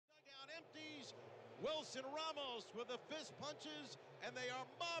Wilson Ramos with the fist punches, and they are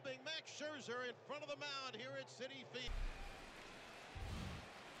mobbing Max Scherzer in front of the mound here at Citi Field.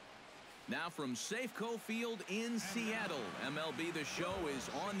 Now from Safeco Field in Seattle, MLB The Show is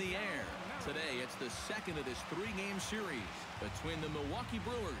on the air. Today, it's the second of this three-game series between the Milwaukee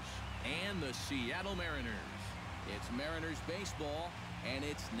Brewers and the Seattle Mariners. It's Mariners baseball, and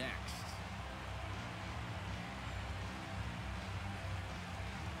it's next.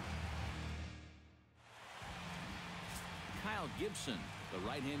 Kyle Gibson, the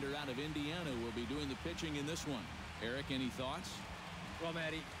right-hander out of Indiana, will be doing the pitching in this one. Eric, any thoughts? Well,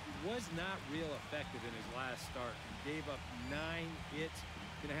 Matty, he was not real effective in his last start. He gave up 9 hits.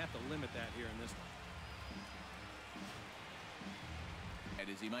 Going to have to limit that here in this one.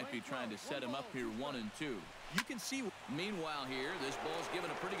 As he might be trying to set him up here 1-2. You can see. Meanwhile here, this ball's given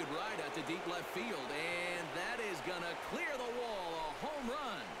a pretty good ride out to deep left field, and that is going to clear the wall. A home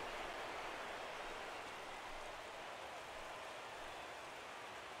run.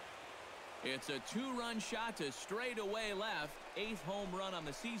 It's a 2-run shot to straightaway left. 8th home run on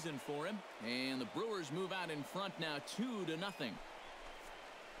the season for him. And the Brewers move out in front now 2-0.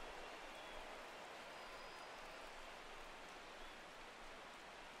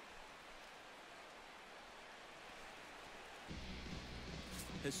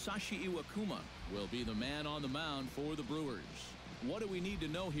 Hisashi Iwakuma will be the man on the mound for the Brewers. What do we need to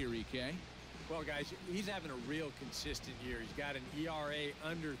know here, EK? Well, guys, he's having a real consistent year. He's got an ERA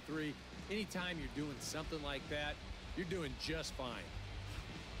under 3. Anytime you're doing something like that, you're doing just fine.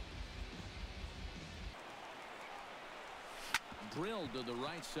 Drilled to the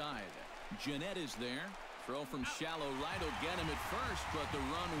right side. Jeanette is there. Throw from shallow right will get him at first, but the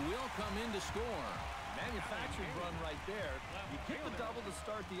run will come in to score. Manufactured run right there. You get the double to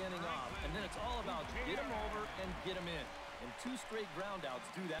start the inning off, and then it's all about get him over and get him in. And 2 straight groundouts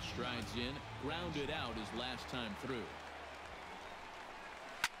do that. Strides in, grounded out his last time through.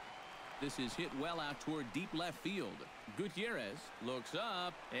 This is hit well out toward deep left field. Gutierrez looks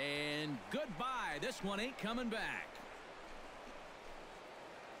up, and goodbye. This one ain't coming back.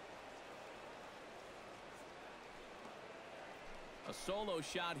 A solo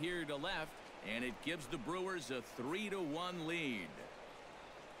shot here to left, and it gives the Brewers a 3-1 lead.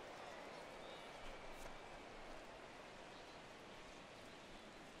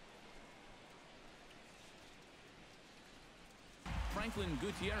 Franklin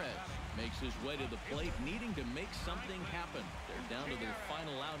Gutierrez makes his way to the plate, needing to make something happen. They're down to their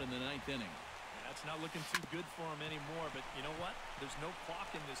final out in the 9th inning. That's not looking too good for him anymore, but you know what? There's no clock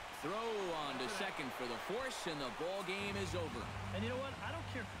in this. Throw on to second for the force, and the ball game is over. And you know what? I don't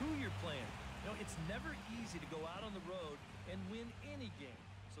care who you're playing. You know, it's never easy to go out on the road and win any game.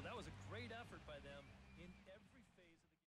 So that was a great effort by them.